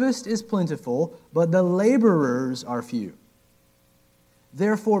harvest is plentiful, but the laborers are few.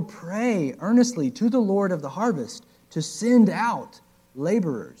 Therefore pray earnestly to the Lord of the harvest to send out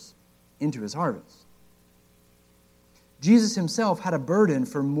laborers into his harvest." Jesus himself had a burden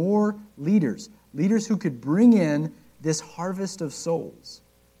for more leaders who could bring in this harvest of souls.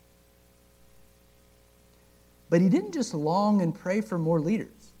 But he didn't just long and pray for more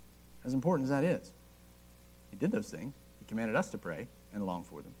leaders, as important as that is. He did those things. He commanded us to pray and long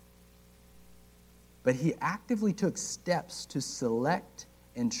for them. But he actively took steps to select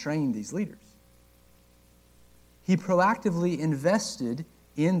and train these leaders. He proactively invested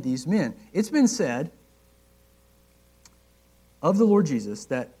in these men. It's been said of the Lord Jesus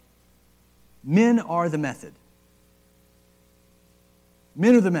that men are the method.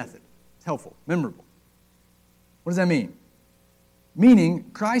 Men are the method. It's helpful, memorable. What does that mean? Meaning,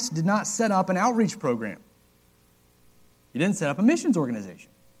 Christ did not set up an outreach program. He didn't set up a missions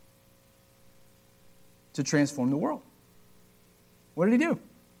organization to transform the world. What did he do?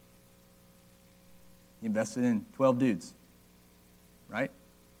 He invested in 12 dudes, right?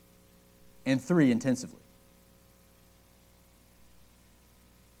 And 3 intensively.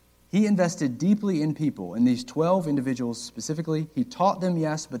 He invested deeply in people, in these 12 individuals specifically. He taught them,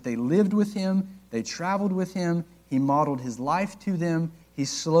 yes, but they lived with him. They traveled with him. He modeled his life to them. He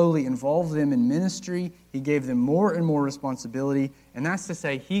slowly involved them in ministry. He gave them more and more responsibility. And that's to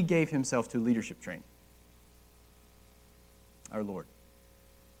say, he gave himself to leadership training. Our Lord.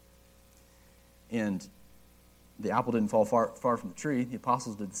 And the apple didn't fall far from the tree. The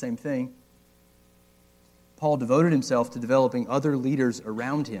apostles did the same thing. Paul devoted himself to developing other leaders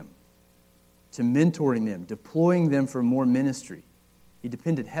around him, to mentoring them, deploying them for more ministry. He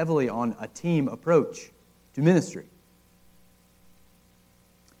depended heavily on a team approach to ministry.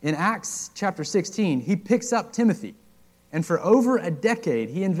 In Acts chapter 16, he picks up Timothy, and for over a decade,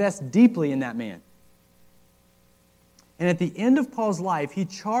 he invests deeply in that man. And at the end of Paul's life, he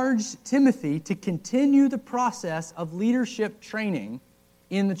charged Timothy to continue the process of leadership training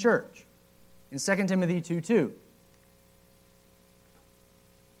in the church. In 2 Timothy 2:2.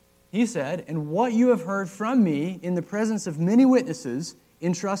 He said, "And what you have heard from me in the presence of many witnesses,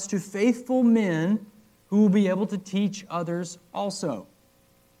 entrust to faithful men who will be able to teach others also."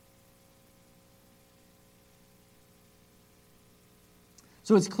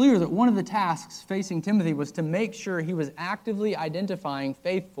 So it's clear that one of the tasks facing Timothy was to make sure he was actively identifying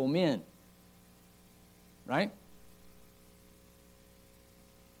faithful men. Right?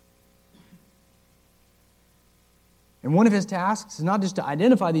 And one of his tasks is not just to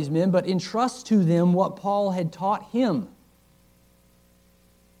identify these men, but entrust to them what Paul had taught him.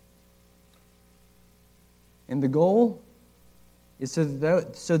 And the goal is so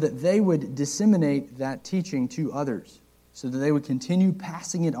that they would disseminate that teaching to others, so that they would continue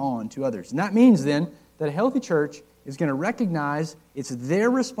passing it on to others. And that means then that a healthy church is going to recognize it's their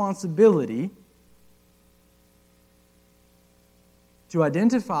responsibility to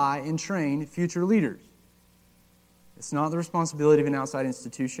identify and train future leaders. It's not the responsibility of an outside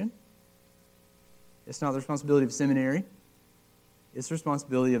institution. It's not the responsibility of seminary. It's the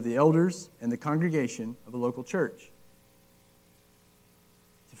responsibility of the elders and the congregation of a local church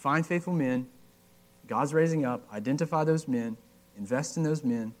to find faithful men God's raising up, identify those men, invest in those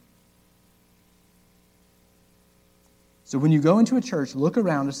men. So when you go into a church, look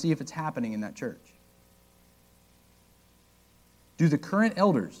around to see if it's happening in that church. Do the current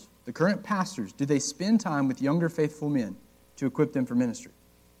elders, the current pastors, do they spend time with younger faithful men to equip them for ministry,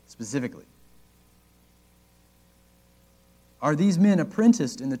 specifically? Are these men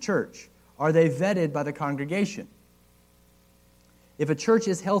apprenticed in the church? Are they vetted by the congregation? If a church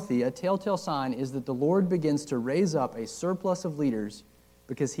is healthy, a telltale sign is that the Lord begins to raise up a surplus of leaders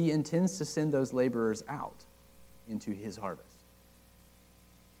because He intends to send those laborers out into His harvest.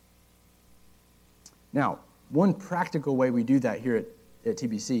 Now, one practical way we do that here at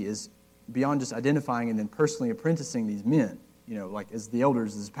TBC is beyond just identifying and then personally apprenticing these men, like as the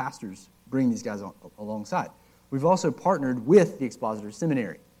elders, as pastors, bring these guys alongside. We've also partnered with the Expositor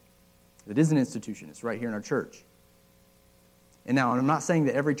Seminary. It is an institution. It's right here in our church. And now, I'm not saying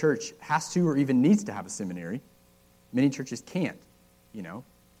that every church has to or even needs to have a seminary. Many churches can't,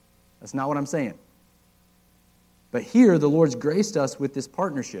 That's not what I'm saying. But here, the Lord's graced us with this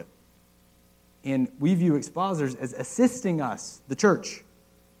partnership. And we view expositors as assisting us, the church,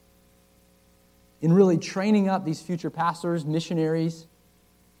 in really training up these future pastors, missionaries,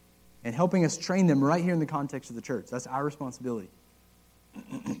 and helping us train them right here in the context of the church. That's our responsibility.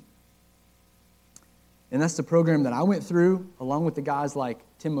 And that's the program that I went through, along with the guys like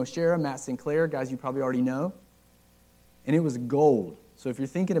Tim Moschera, Matt Sinclair, guys you probably already know. And it was gold. So if you're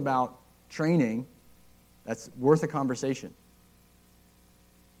thinking about training, that's worth a conversation.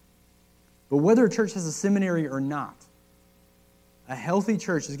 But whether a church has a seminary or not, a healthy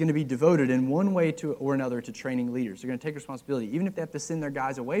church is going to be devoted in one way or another to training leaders. They're going to take responsibility. Even if they have to send their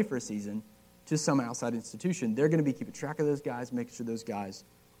guys away for a season to some outside institution, they're going to be keeping track of those guys, making sure those guys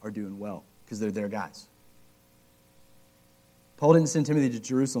are doing well because they're their guys. Paul didn't send Timothy to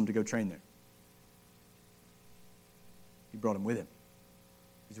Jerusalem to go train there. He brought him with him.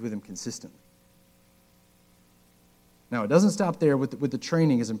 He's with him consistently. Now, it doesn't stop there with the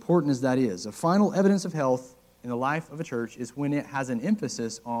training, as important as that is. A final evidence of health in the life of a church is when it has an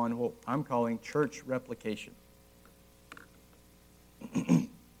emphasis on what I'm calling church replication.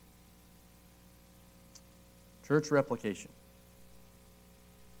 Church replication.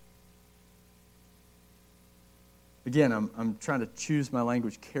 Again, I'm trying to choose my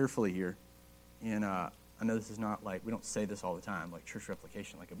language carefully here, and I know this is not like, we don't say this all the time, like church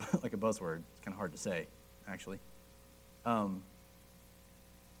replication, like a buzzword. It's kind of hard to say, actually. My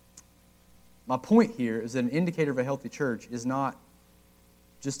point here is that an indicator of a healthy church is not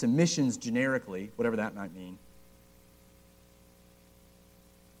just a missions generically, whatever that might mean.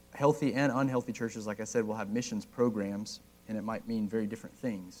 Healthy and unhealthy churches, like I said, will have missions programs, and it might mean very different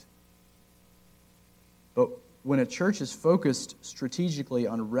things. But when a church is focused strategically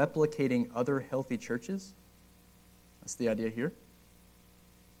on replicating other healthy churches, that's the idea here.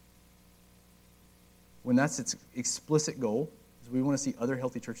 When that's its explicit goal, is we want to see other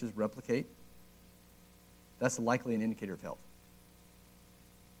healthy churches replicate, that's likely an indicator of health.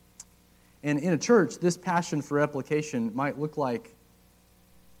 And in a church, this passion for replication might look like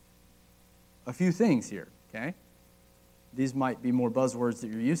a few things here, okay? These might be more buzzwords that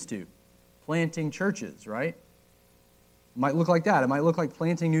you're used to. Planting churches, right? It might look like that. It might look like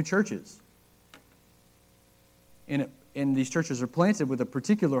planting new churches. And these churches are planted with a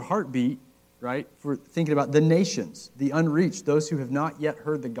particular heartbeat, right, for thinking about the nations, the unreached, those who have not yet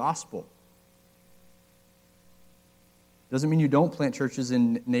heard the gospel. Doesn't mean you don't plant churches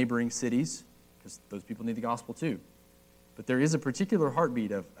in neighboring cities, because those people need the gospel too. But there is a particular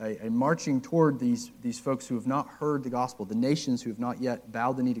heartbeat of a marching toward these folks who have not heard the gospel, the nations who have not yet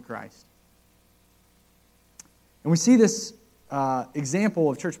bowed the knee to Christ. And we see this example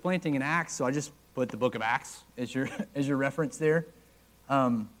of church planting in Acts, so I just put the book of Acts as your reference there.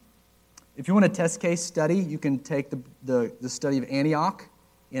 If you want a test case study, you can take the study of Antioch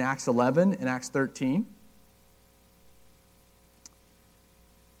in Acts 11 and Acts 13.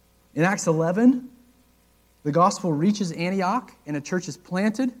 In Acts 11, the gospel reaches Antioch and a church is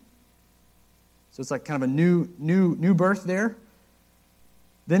planted. So it's like kind of a new birth there.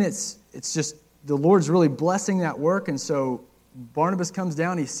 Then it's just the Lord's really blessing that work, and so Barnabas comes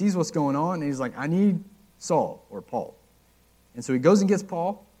down, he sees what's going on, and he's like, I need Saul or Paul. And so he goes and gets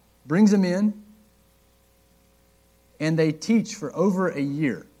Paul, brings him in, and they teach for over a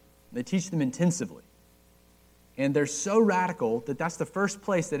year. They teach them intensively. And they're so radical that that's the first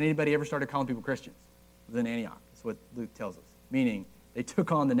place that anybody ever started calling people Christians, was in Antioch. That's what Luke tells us. Meaning, they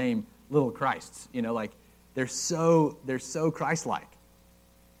took on the name little Christs. Like they're so Christ-like.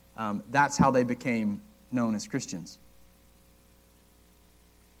 That's how they became known as Christians.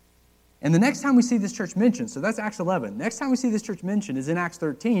 And the next time we see this church mentioned, so that's Acts 11. Next time we see this church mentioned is in Acts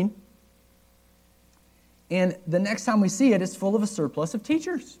 13. And the next time we see it, it's full of a surplus of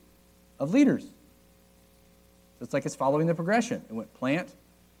teachers, of leaders. So it's like it's following the progression. It went plant,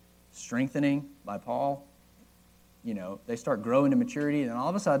 strengthening by Paul. They start growing to maturity, and then all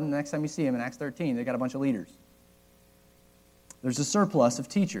of a sudden, the next time you see them in Acts 13, they got a bunch of leaders. There's a surplus of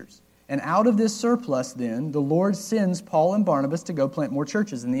teachers. And out of this surplus, then, the Lord sends Paul and Barnabas to go plant more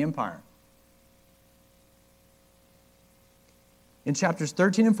churches in the empire. In chapters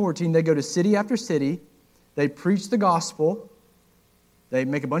 13 and 14, they go to city after city. They preach the gospel. They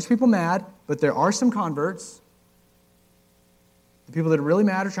make a bunch of people mad, but there are some converts. The people that are really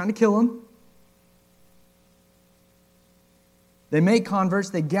mad are trying to kill them. They make converts.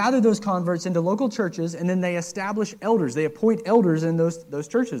 They gather those converts into local churches, and then they establish elders. They appoint elders in those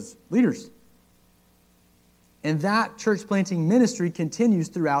churches, leaders. And that church planting ministry continues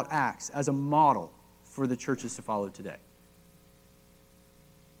throughout Acts as a model for the churches to follow today.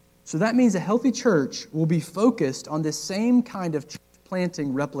 So that means a healthy church will be focused on this same kind of church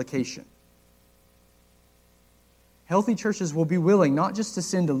planting replication. Healthy churches will be willing not just to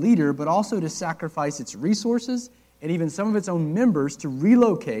send a leader, but also to sacrifice its resources and even some of its own members to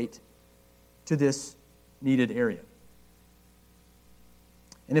relocate to this needed area.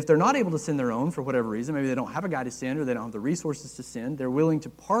 And if they're not able to send their own for whatever reason, maybe they don't have a guy to send or they don't have the resources to send, they're willing to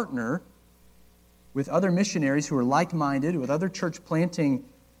partner with other missionaries who are like-minded, with other church planting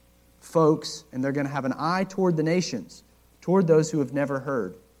folks, and they're going to have an eye toward the nations, toward those who have never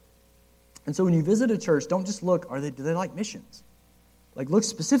heard. And so when you visit a church, don't just look, do they like missions? Like, look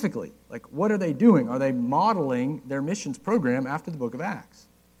specifically. Like, what are they doing? Are they modeling their missions program after the book of Acts?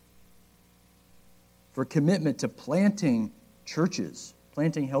 For commitment to planting churches,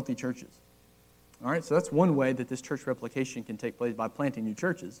 planting healthy churches. All right, so that's one way that this church replication can take place, by planting new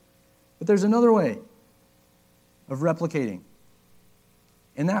churches. But there's another way of replicating.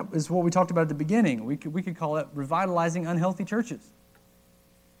 And that is what we talked about at the beginning. We could call it revitalizing unhealthy churches.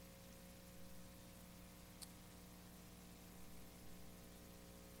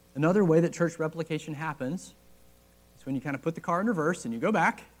 Another way that church replication happens is when you kind of put the car in reverse and you go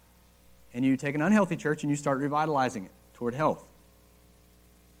back and you take an unhealthy church and you start revitalizing it toward health.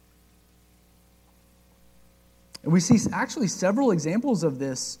 And we see actually several examples of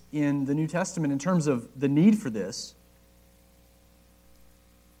this in the New Testament in terms of the need for this.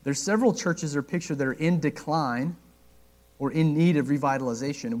 There's several churches are pictured that are in decline or in need of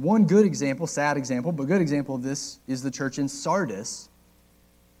revitalization. One good example, sad example, but good example of this is the church in Sardis,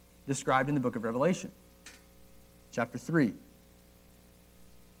 described in the book of Revelation, chapter 3.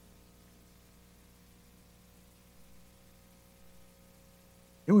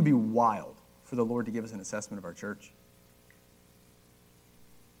 It would be wild for the Lord to give us an assessment of our church.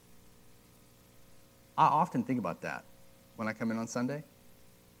 I often think about that when I come in on Sunday.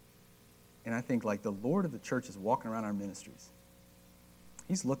 And I think, like, the Lord of the church is walking around our ministries.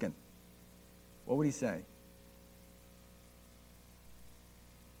 He's looking. What would he say?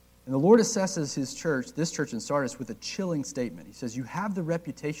 And the Lord assesses his church, this church in Sardis, with a chilling statement. He says, you have the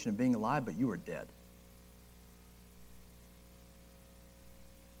reputation of being alive, but you are dead.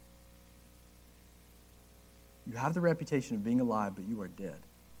 You have the reputation of being alive, but you are dead.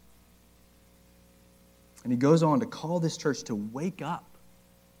 And he goes on to call this church to wake up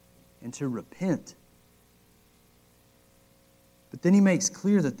and to repent. But then he makes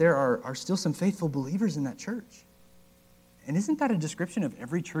clear that there are still some faithful believers in that church. And isn't that a description of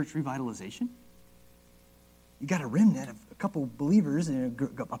every church revitalization? You got a remnant of a couple believers in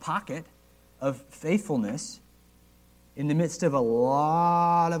a pocket of faithfulness in the midst of a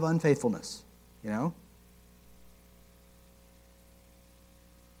lot of unfaithfulness, you know?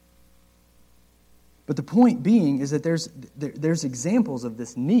 But the point being is that there's examples of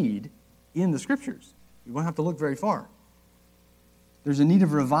this need in the Scriptures. You won't have to look very far. There's a need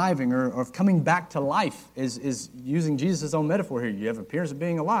of reviving or of coming back to life, is using Jesus' own metaphor here. You have an appearance of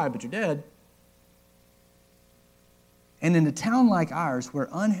being alive, but you're dead. And in a town like ours, where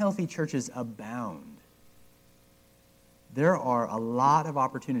unhealthy churches abound, there are a lot of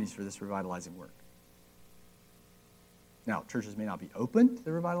opportunities for this revitalizing work. Now, churches may not be open to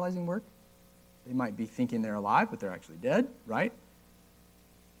the revitalizing work. They might be thinking they're alive, but they're actually dead, right?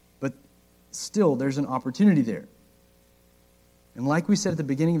 But still, there's an opportunity there. And like we said at the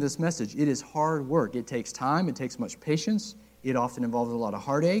beginning of this message, it is hard work. It takes time. It takes much patience. It often involves a lot of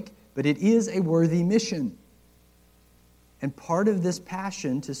heartache, but it is a worthy mission. and part of this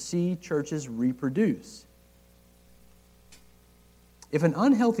passion to see churches reproduce. If an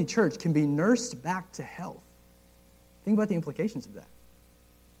unhealthy church can be nursed back to health, think about the implications of that.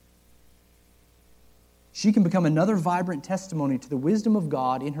 She can become another vibrant testimony to the wisdom of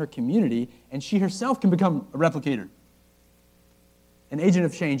God in her community, and she herself can become a replicator, an agent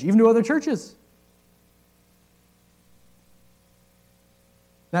of change, even to other churches.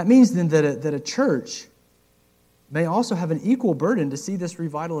 That means then that a church may also have an equal burden to see this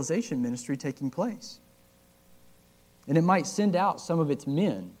revitalization ministry taking place. And it might send out some of its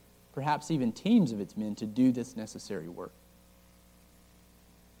men, perhaps even teams of its men, to do this necessary work.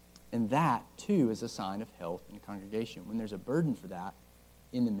 And that, too, is a sign of health in a congregation, when there's a burden for that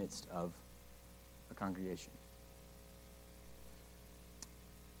in the midst of a congregation.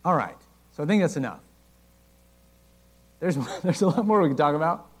 All right, so I think that's enough. There's a lot more we can talk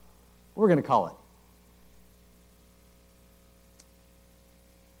about. We're going to call it.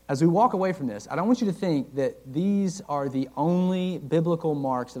 As we walk away from this, I don't want you to think that these are the only biblical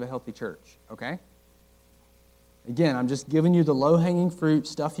marks of a healthy church, okay? Again, I'm just giving you the low-hanging fruit,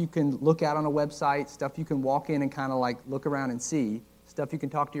 stuff you can look at on a website, stuff you can walk in and kind of like look around and see, stuff you can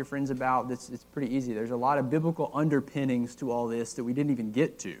talk to your friends about. It's pretty easy. There's a lot of biblical underpinnings to all this that we didn't even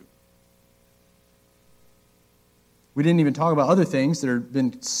get to. We didn't even talk about other things that have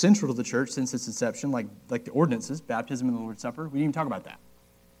been central to the church since its inception, like the ordinances, baptism and the Lord's Supper. We didn't even talk about that.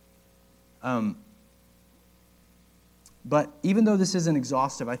 But even though this isn't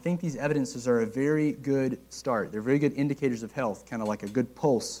exhaustive, I think these evidences are a very good start. They're very good indicators of health, kind of like a good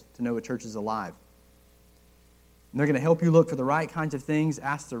pulse to know a church is alive. And they're going to help you look for the right kinds of things,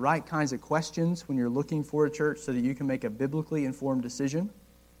 ask the right kinds of questions when you're looking for a church so that you can make a biblically informed decision,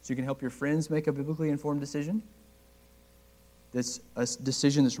 so you can help your friends make a biblically informed decision. That's a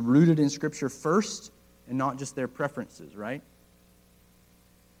decision that's rooted in Scripture first and not just their preferences, right?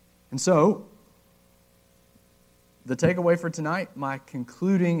 And so, the takeaway for tonight, my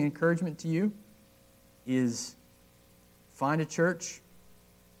concluding encouragement to you is find a church,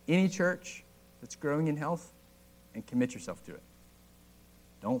 any church that's growing in health, and commit yourself to it.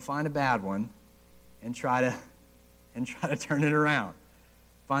 Don't find a bad one and try to turn it around.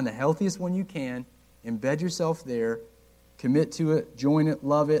 Find the healthiest one you can, embed yourself there, commit to it, join it,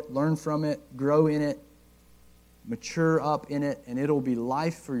 love it, learn from it, grow in it, mature up in it, and it'll be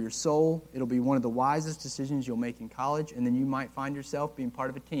life for your soul. It'll be one of the wisest decisions you'll make in college, and then you might find yourself being part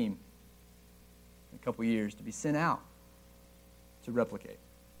of a team in a couple years to be sent out to replicate.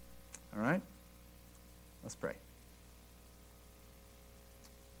 All right? Let's pray.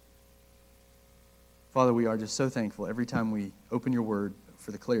 Father, we are just so thankful every time we open your word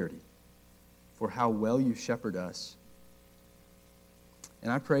for the clarity, for how well you shepherd us.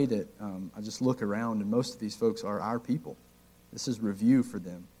 And I pray that I just look around, and most of these folks are our people. This is review for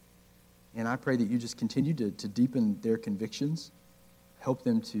them. And I pray that you just continue to deepen their convictions, help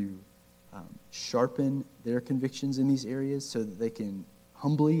them to sharpen their convictions in these areas so that they can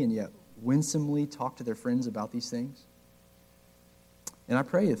humbly and yet winsomely talk to their friends about these things. And I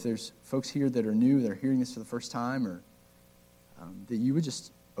pray if there's folks here that are new, that are hearing this for the first time, or that you would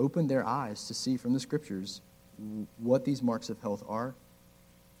just open their eyes to see from the Scriptures what these marks of health are,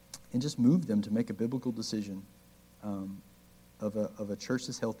 and just move them to make a biblical decision of a church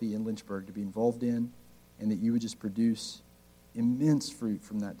that's healthy in Lynchburg to be involved in, and that you would just produce immense fruit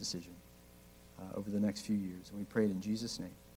from that decision over the next few years. And we pray it in Jesus' name.